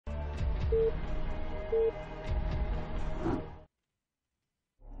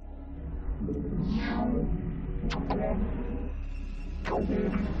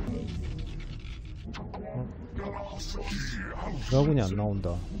드라군이 안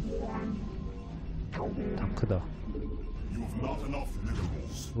나온다. 다크다.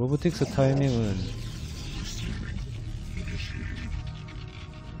 로보틱스 타이밍은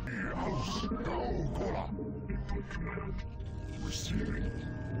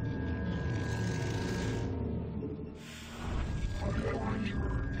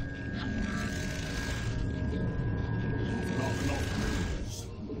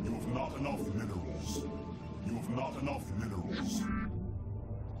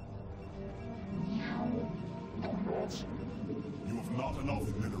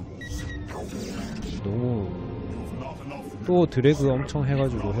너무 또 드래그 엄청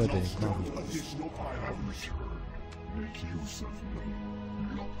해가지고 해야 되니까.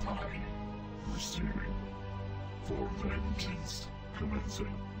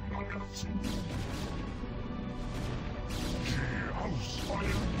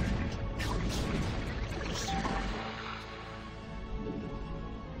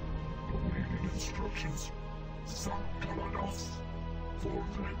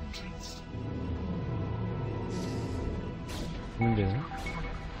 문제는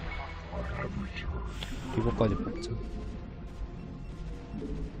리버까지 뽑자.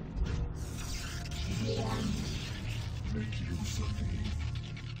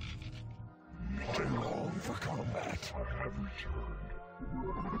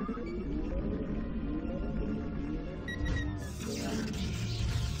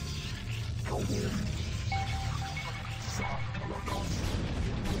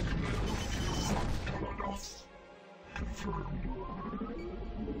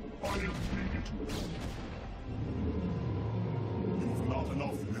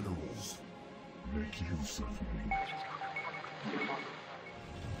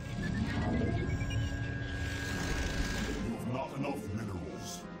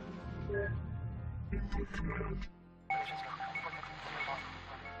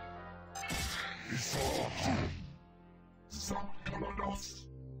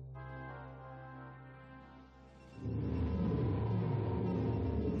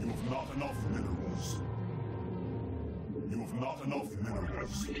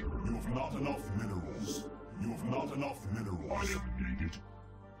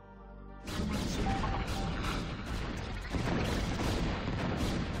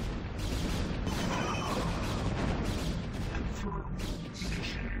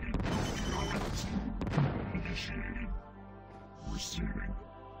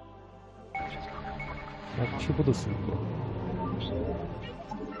 키보드 쓸 거.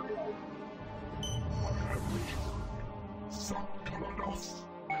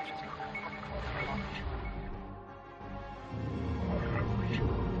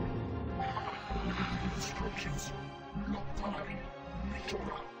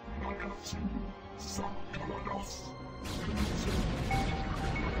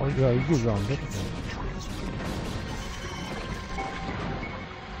 야, 이게 왜 안 돼?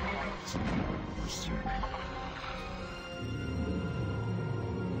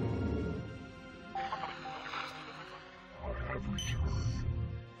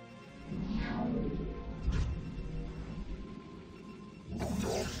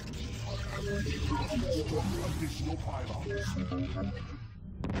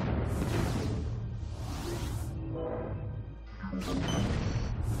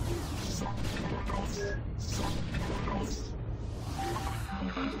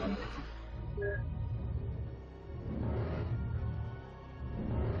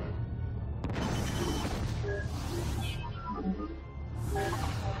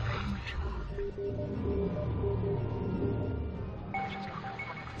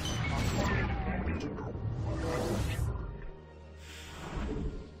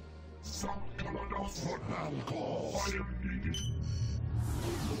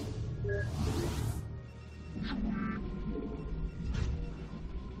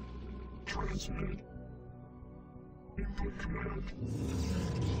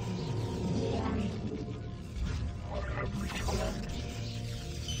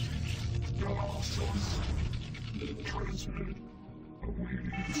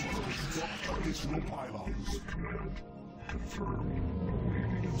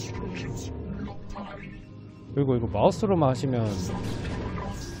 그리고 이거 마우스로만 하시면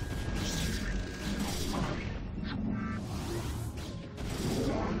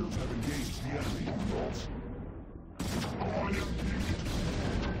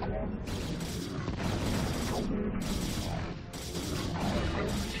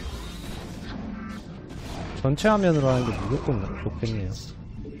전체 화면으로 하는 게 무조건 좋겠네요.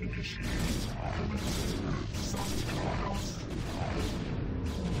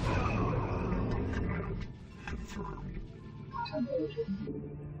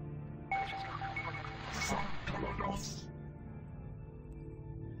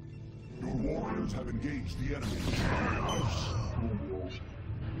 Your warriors have engaged the enemy.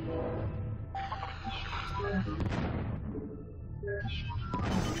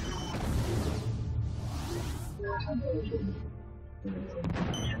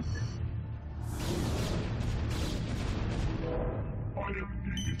 I am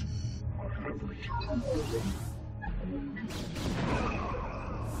needed. I have returned.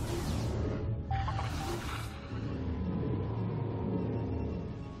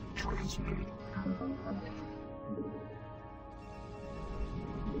 Transmitted.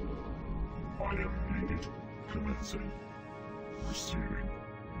 I am needed. Commencing. Receiving.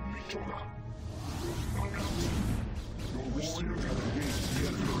 Mitora. Your warriors have engaged the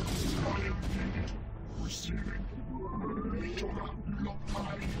enemy. I am needed. Receiving. Mitora.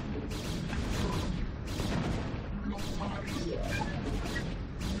 Lopai. Lopai.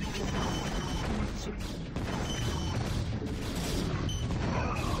 Mitora. Commencing.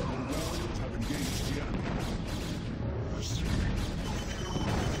 Have engaged the enemy. Receiving.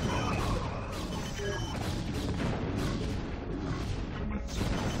 Commencing.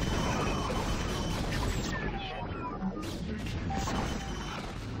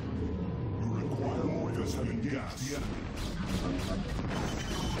 You require warriors have engaged the enemy.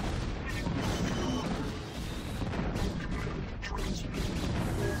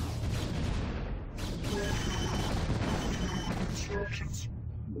 Instructions.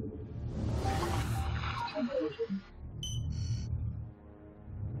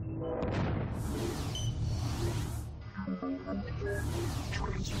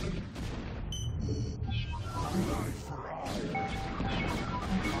 Transmitting. Life for hire.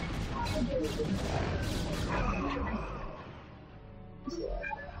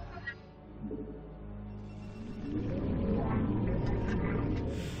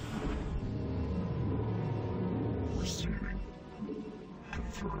 Receiving.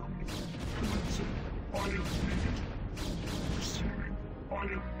 Confirmed. Commencing. I am needed. Receiving. I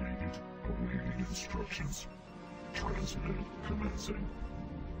am needed. Awaiting instructions. Transmitted. Commencing.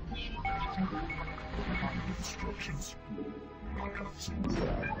 Awaiting instructions. Knockouts.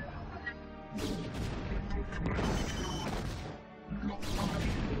 Input command. Lockdown.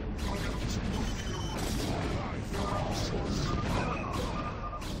 Knockouts.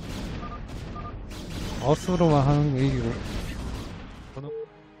 마우스로만 하는 게 이기고.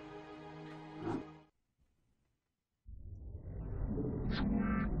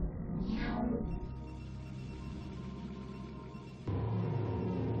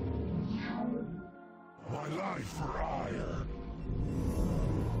 My life for hire.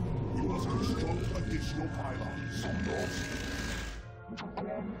 You must construct additional pylons.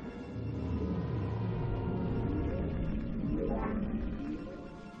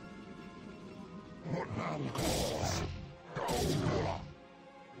 What now cause?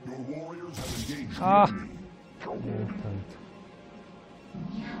 Your warriors have engaged the 아. enemy.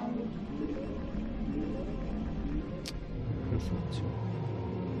 그럴 수 없지.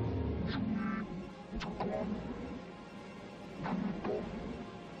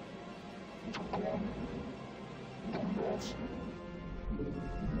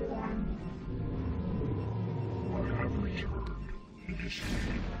 I have returned.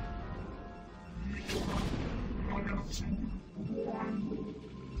 Initiated. Mitora. Nagatsu.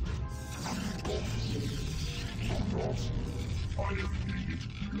 I am needed.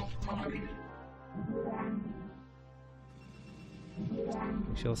 Lopai.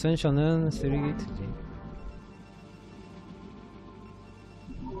 역시 어센션은 3게이트지.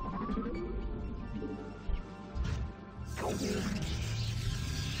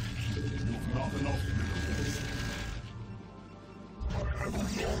 Not enough minerals. I have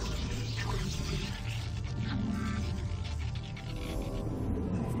lost. Transmitted.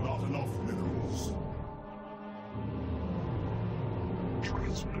 You've not enough minerals.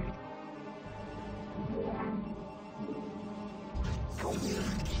 Transmitted.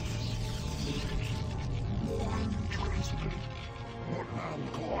 Transmitted. What now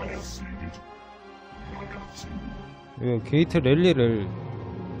call? I have seen it. Nagatsu. 이거 게이트 랠리를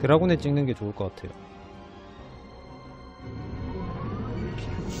드라군에 찍는 게 좋을 것 같아요.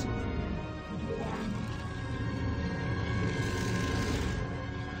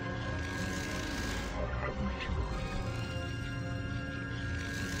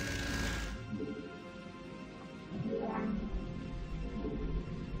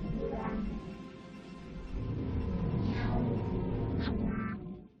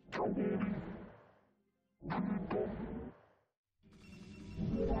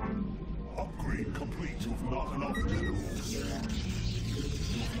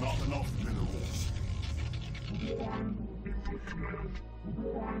 enough minerals. Input command.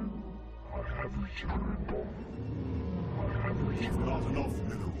 I have returned. I have returned. Not enough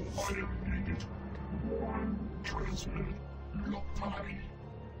minerals. I am needed. Transmitted. Lotai.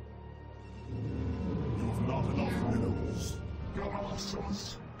 You have not enough minerals.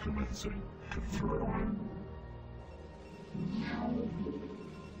 Galaxos. Commencing. Confirm.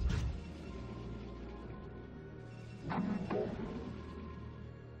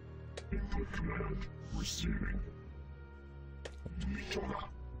 Input command. Receiving. Mitora.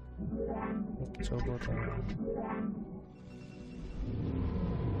 저거다.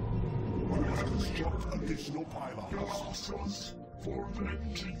 We must construct additional pylons. Galaxos. For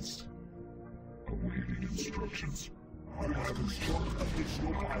vengeance. Awaiting instructions. We must construct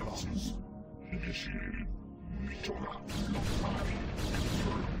additional pylons. Initiated. Mitora. Lotai.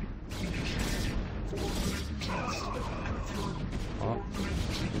 Confirmed. Initiated. For vengeance. Confirmed. 아,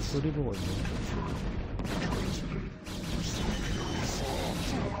 목소리 보고 있네.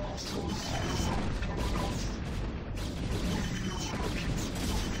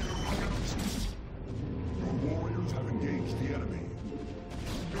 Your warriors have engaged the enemy.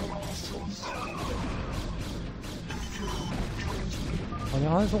 아니,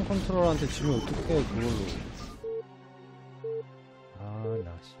 한손 컨트롤한테 지면 어떡해, 그걸로. 아,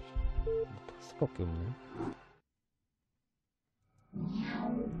 나, 씨. 못할 수밖에 없네.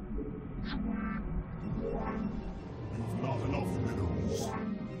 You've not enough minerals.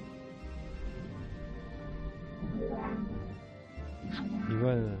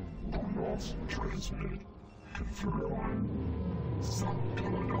 이거는, Transmitted. Confirmed.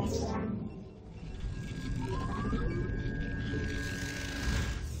 Subcalanos.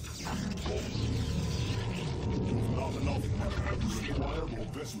 You've not enough minerals. You require more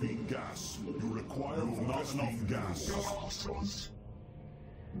Vespine gas. You require more not enough gas. You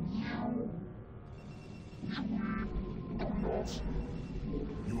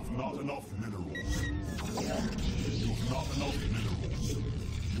have not enough minerals. You have not enough minerals.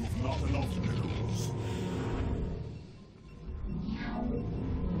 You have not enough minerals.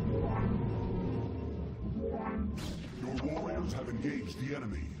 Your warriors have engaged the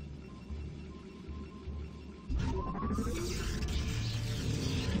enemy. You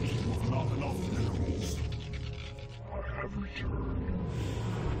have not enough minerals. I have returned.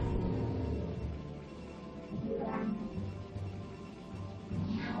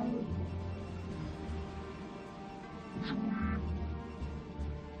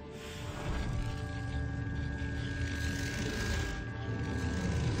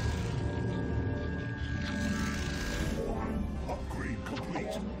 Upgrade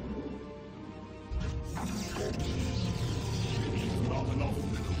complete. Not enough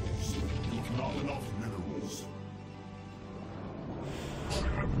minerals. You have not enough minerals.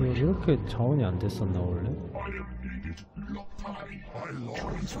 왜 이렇게 자원이 안 됐었나, 원래? I am needed. I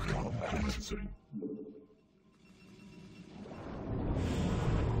long to come commencing.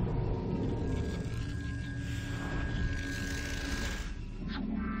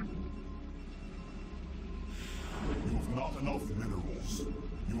 You have not enough minerals.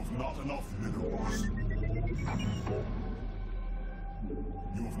 You have not enough minerals.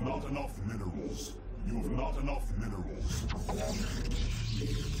 You have not enough minerals. You have not enough minerals.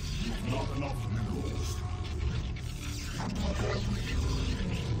 You have not enough minerals.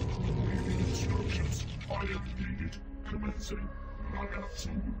 Awaiting instructions. I am needed. Commencing.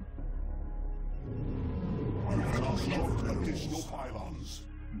 Nagatsu. You have not enough additional pylons.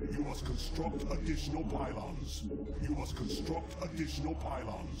 You must construct additional pylons. You must construct additional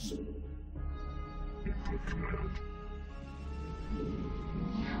pylons. Input command.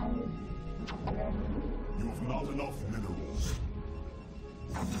 You have not enough minerals.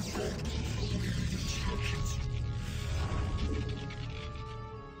 Awaiting instructions.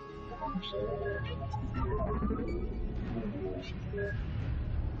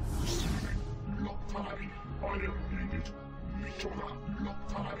 Receiving. Lotai. I am needed. Mitora.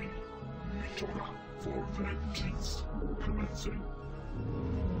 Lotai. Mitora. For vengeance. Commencing.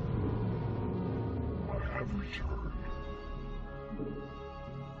 I have returned.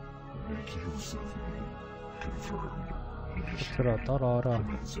 Make use of me. Confirmed. 얘들아, 따라와라.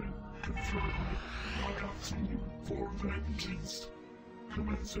 Commencing. Confirmed. Nagatsu. For vengeance.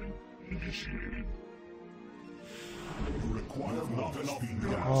 Commencing. Initiated. You require not enough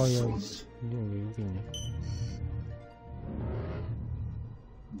아, 야, gas. 이게 왜 여기 있냐?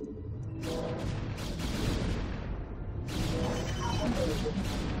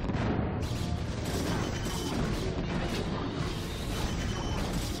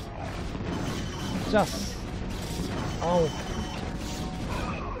 짜! 아우.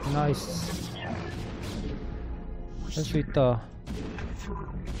 나이스. 할 수 있다.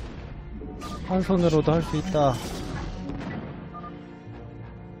 한 손으로도 할 수 있다.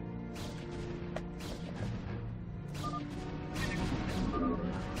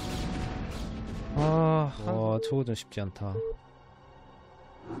 저거 좀 쉽지 않다.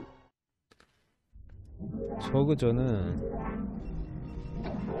 저그전은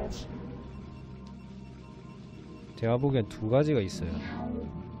제가 보기엔 두 가지가 있어요.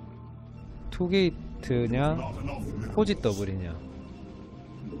 투게이트냐 포지 더블이냐.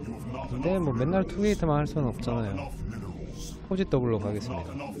 근데 뭐 맨날 투게이트만 할 수는 없잖아요. 포지 더블로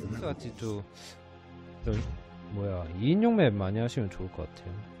가겠습니다. 같이 좀 뭐야 2인용 맵 많이 하시면 좋을 것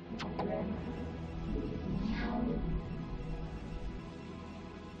같아요.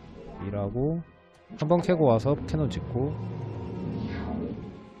 일하고 한번 캐고 와서 캐논 짓고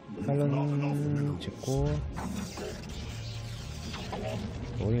팔런 짓고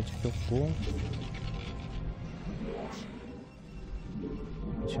오일 찍혔고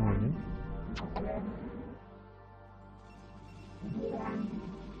친구님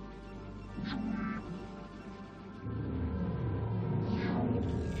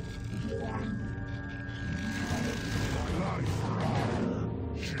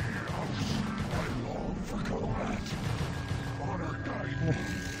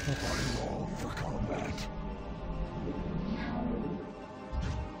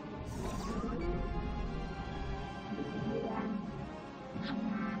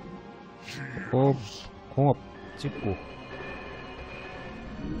공업 찍고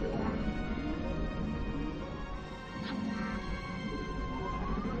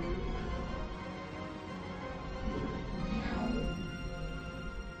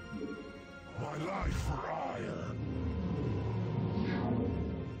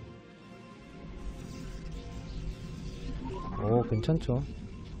오 괜찮죠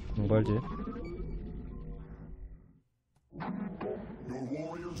공발질.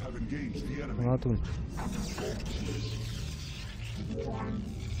 하나도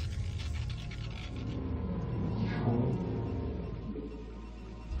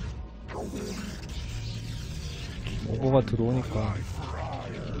오버가 들어오니까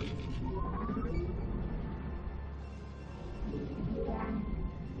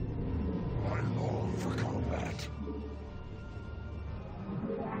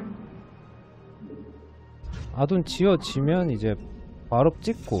아둔 지어지면 이제 바로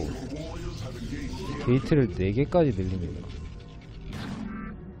찍고 게이트를 4개까지 늘립니다.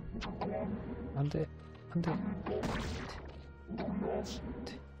 안돼 안돼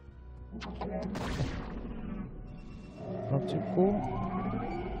바로 찍고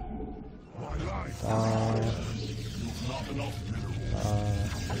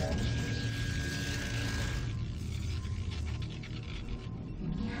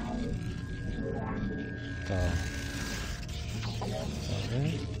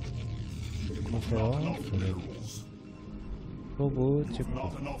그다음에 로보 찍고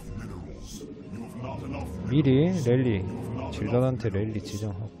미리 랠리 질럿한테 랠리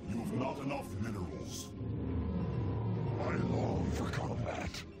지정하고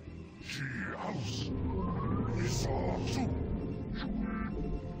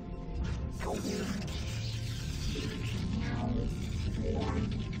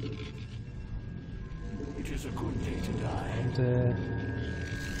안돼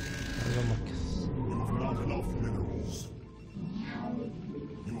이거 먹겠어.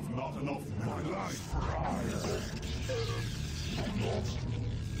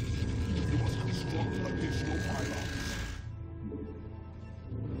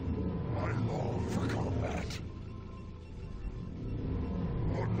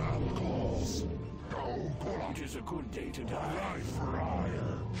 It is a good day to die. My life for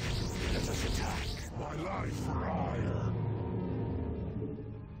hire. Let us attack. My life for hire.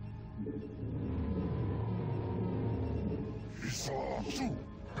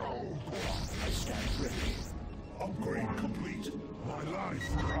 I stand ready. Upgrade complete. My life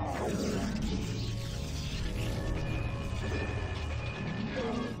for hire.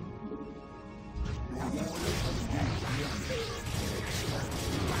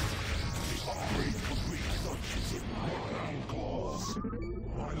 Upgrade complete.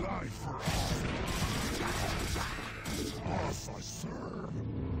 My life for hire. Yes, I serve.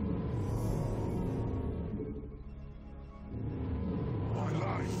 My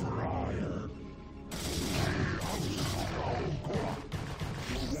life for hire.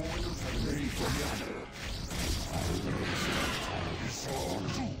 Your warriors have made from yonder.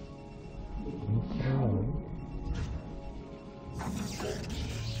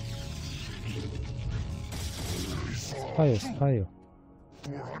 스파이어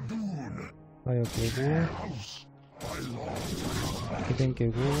파이어 깨고 헤덴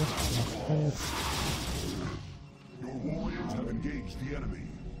깨고 파이어.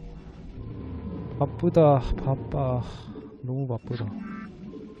 바쁘다. 바빠. 너무 바쁘다.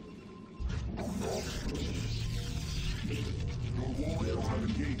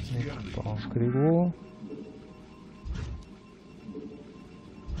 그리고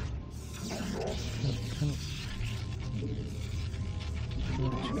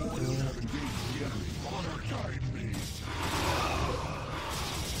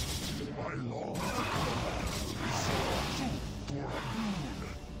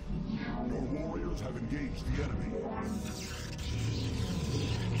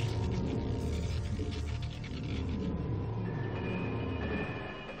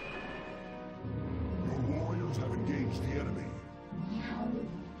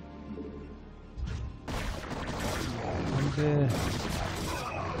안돼.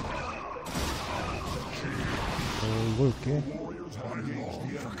 이걸 깨?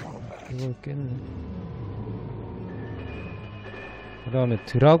 이걸 깼네. 그 다음에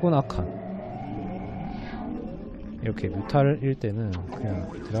드라군 아칸. 이렇게 뮤탈일 때는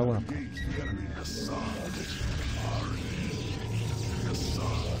그냥 드라군 아칸.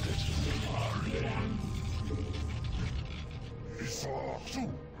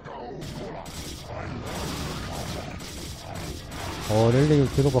 렐릭을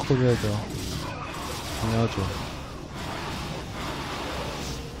계속 바꿔줘야죠. 중요하죠.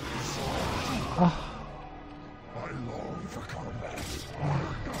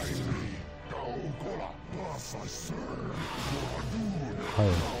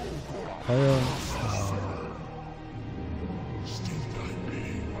 과연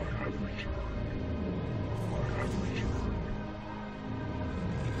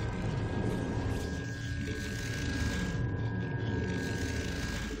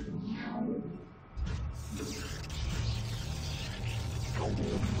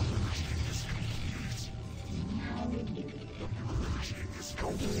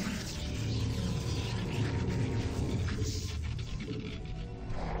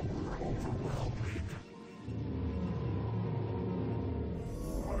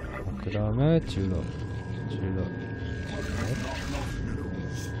그 다음에 질럿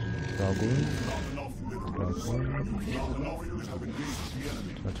드라군.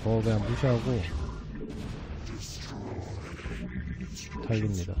 자, 저거 그냥 무시하고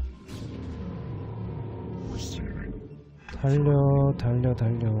달립니다.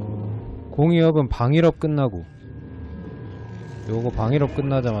 달려. 공이업은 방일업 끝나고, 요거 방일업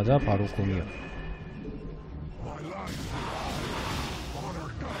끝나자마자 바로 공이업.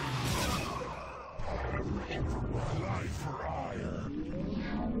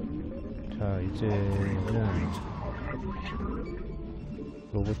 자, 이제는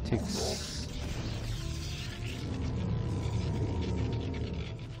로보틱스.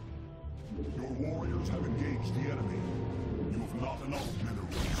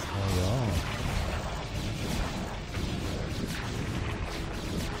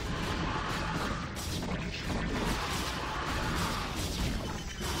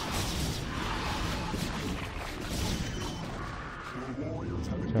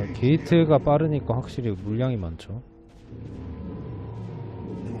 자, 게이트가 빠르니까 확실히 물량이 많죠.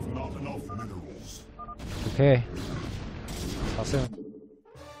 오케이, 가세요.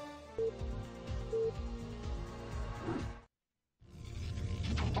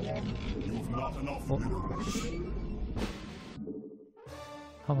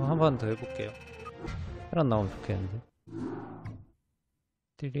 한 번 더 해볼게요. 테란 나오면 좋겠는데.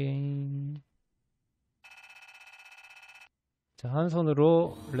 띠링. 자, 한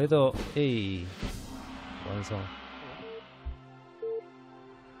손으로 레더 A 완성.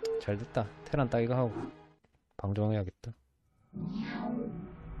 잘 됐다. 테란 따기가 하고 방정해야겠다.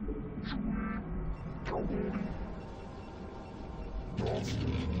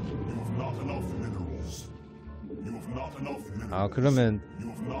 아, 그러면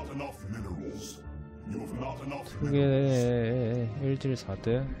크게 1질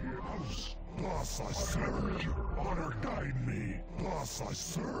 4대. Thus I serve, honor guide me. Thus I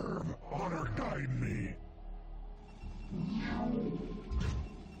serve, honor guide me.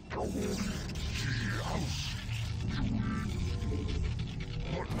 House.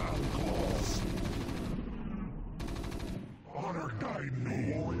 What man calls? Honor guide me.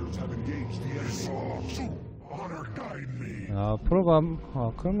 Warriors have engaged the enemy. Honor guide me. 아, 프로감.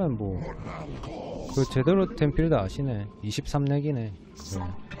 아, 그러면 뭐 그 제대로 된 빌드 아시네. 23넥이네.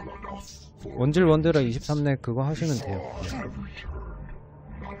 원질 원드라 23넥 그거 하시면 돼요. 그냥.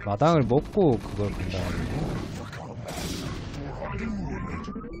 마당을 먹고 그걸 간다는 거.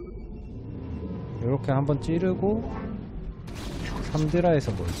 이렇게 한번 찌르고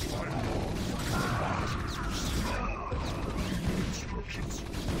 3드라에서 멀티.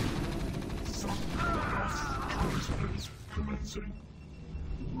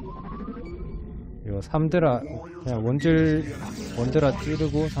 이거 3드라 그냥 원드라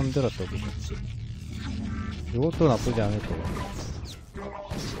찌르고 3드라 더블. 이것도 나쁘지 않을 거예요.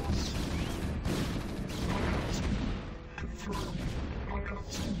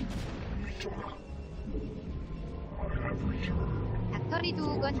 닥터리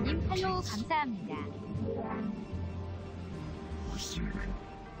도우건님 팔로우 감사합니다.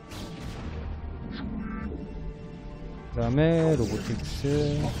 그 다음에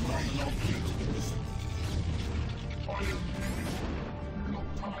로보틱스.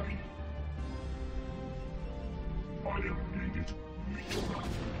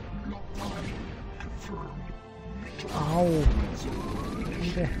 아우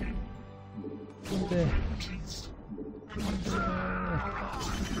안돼 안돼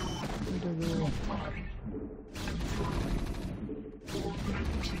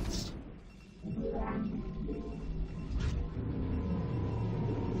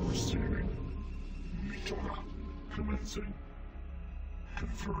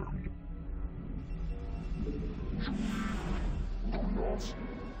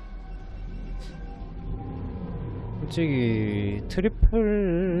솔직히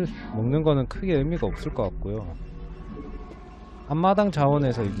트리플 먹는 거는 크게 의미가 없을 것 같고요. 앞마당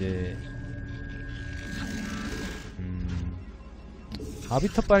자원에서 이제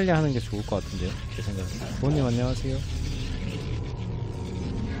아비터 빨리 하는 게 좋을 것 같은데요, 제 생각에. 부모님 안녕하세요.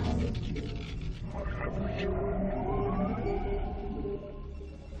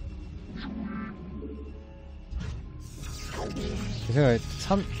 제 생각에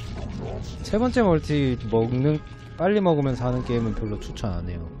세 번째 멀티 빨리 먹으면서 하는 게임은 별로 추천 안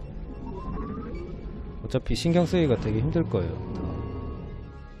해요. 어차피 신경 쓰기가 되게 힘들 거예요.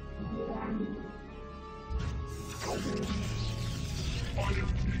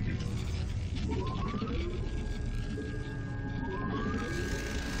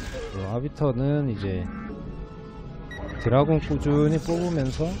 아비터는 이제 드라군 꾸준히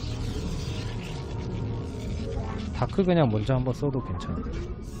뽑으면서 다크 그냥 먼저 한번 써도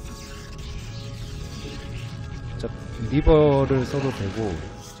괜찮아요. 리버를 써도 되고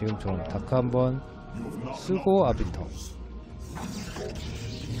지금처럼 다크 한번 쓰고 아비터.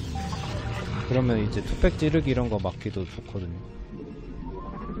 그러면 이제 투팩 찌르기 이런 거 막기도 좋거든요.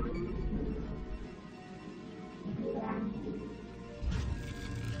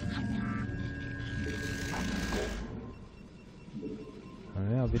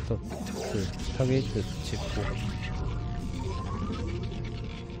 네, 아비터 스타게이트 짓고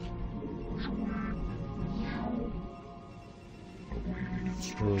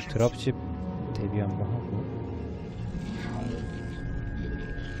그 드랍십 대비 한번 하고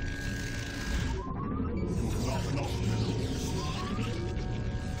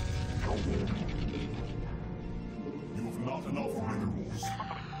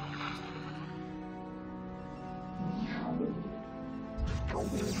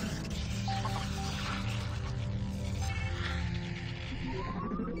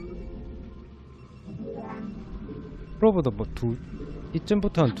프로보다 뭐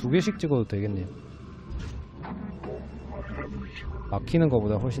이쯤부터는 2개씩 찍어도 되겠네요. 막히는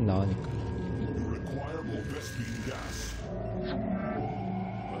거보다 훨씬 나으니까.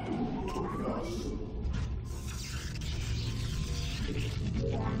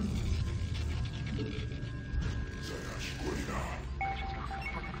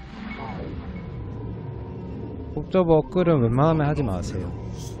 옵저버 업글은 웬만하면 하지 마세요.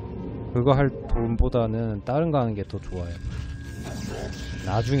 그거 할 돈보다는 다른 거 하는 게 더 좋아요.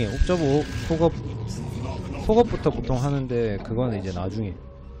 나중에 옵저버 속업부터 보통 하는데 그거는 이제 나중에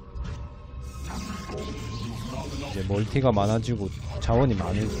이제 멀티가 많아지고 자원이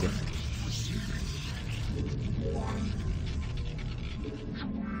많을 때.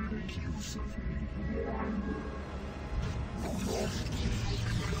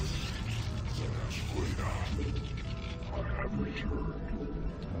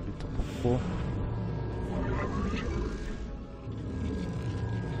 아비터 뽑고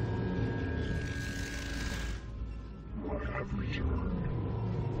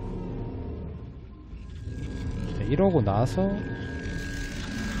이러고 나서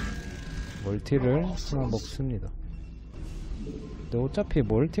멀티를 하나 먹습니다. 근데 어차피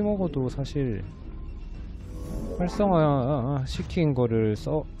멀티 먹어도 사실 활성화 시킨 거를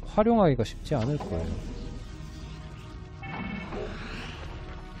활용하기가 쉽지 않을 거예요.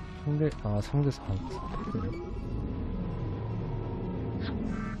 상대 4.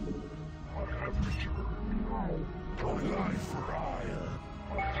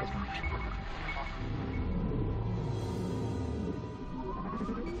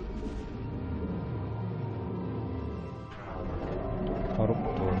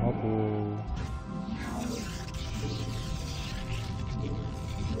 바로부터 하고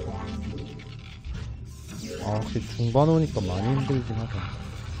아 확실히 중반 오니까 많이 힘들긴 하다.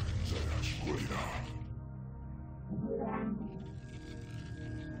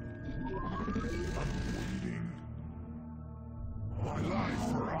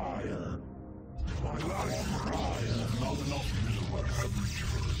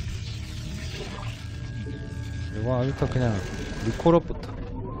 이거 아직도 그냥 리콜업부터.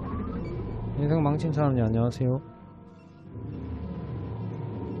 인생 망친 사람이 안녕하세요. You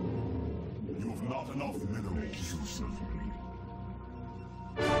have not enough minerals.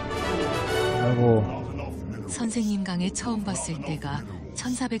 아이고 선생님 강에 처음 봤을 때가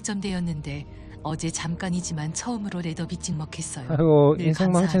 1400점대였는데 어제 잠깐이지만 처음으로 레더비 찍먹했어요. 아이고 늘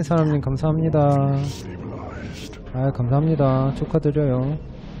인생 망친 감사합니다. 사람님 감사합니다. 아 감사합니다. 축하드려요.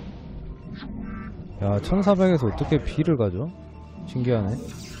 야 1400에서 어떻게 B를 가죠? 신기하네.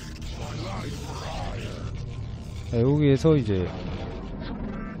 야, 여기에서 이제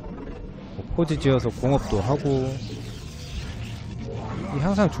뭐 포지 지어서 공업도 하고 이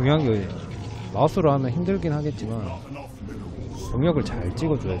항상 중요한 게 마우스로 하면 힘들긴 하겠지만 동력을 잘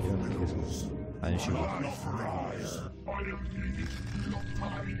찍어줘야 돼요. 계속 안 쉬고.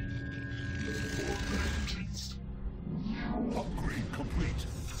 Upgrade complete.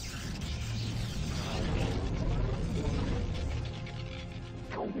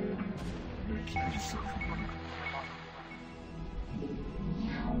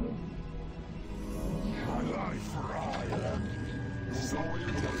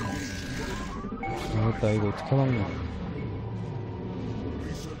 알겠다. 이거 어떻게 막냐.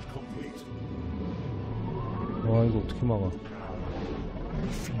 Research complete. 와 이거 어떻게 막아.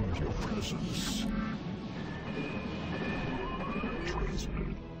 Feel your presence.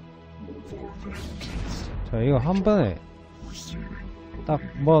 Transmit for vengeance. 자 이거 한 번에 Receiving 딱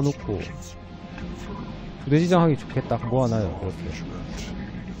모아놓고 부대지정 하기 좋게 딱 모아놔요. 이렇게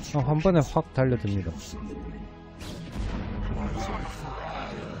한 번에 확 달려듭니다.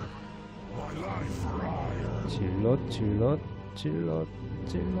 질럿 질럿 질럿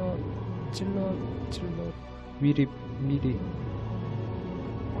질럿 질럿 질럿 미리 미리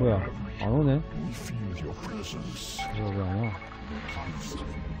뭐야 안오네? we feel your presence. 뭐야 왜 안와?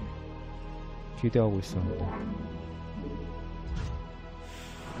 기대하고 있었는데.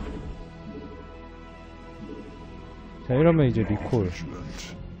 자 이러면 이제 리콜.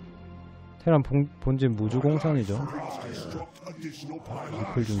 테란 본진 무주공산이죠. Construct additional pylons.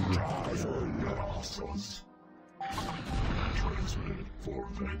 리콜 준비. Transmit for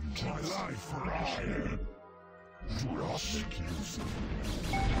vengeance. My life for hire.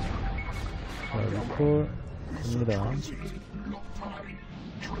 자 리콜 갑니다.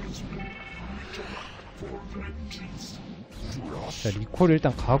 자 리콜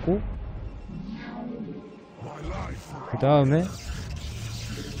일단 가고 그 다음에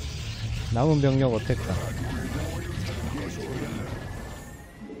남은 병력 어택다.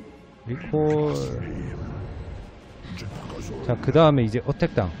 리콜. 자 그 다음에 이제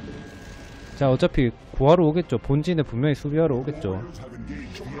어택당. 자 어차피 구하러 오겠죠. 본진에 분명히 수비하러 오겠죠.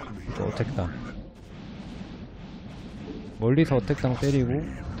 이제 어택당. 멀리서 어택당 때리고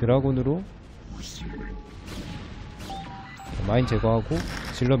드라군으로 마인 제거하고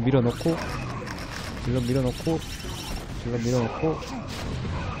질럿 밀어넣고 질럿 밀어넣고 질럿 밀어넣고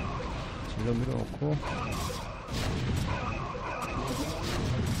질럿 밀어넣고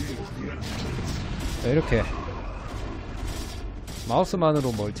자 이렇게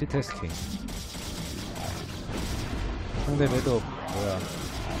마우스만으로 멀티태스킹. 상대 매도 뭐야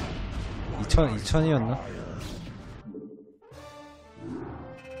 2000이었나?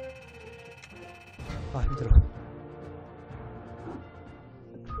 아 힘들어.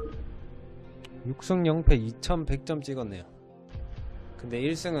 6승 0패 2100점 찍었네요. 근데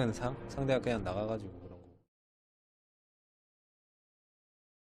 1승은 상대가 그냥 나가가지고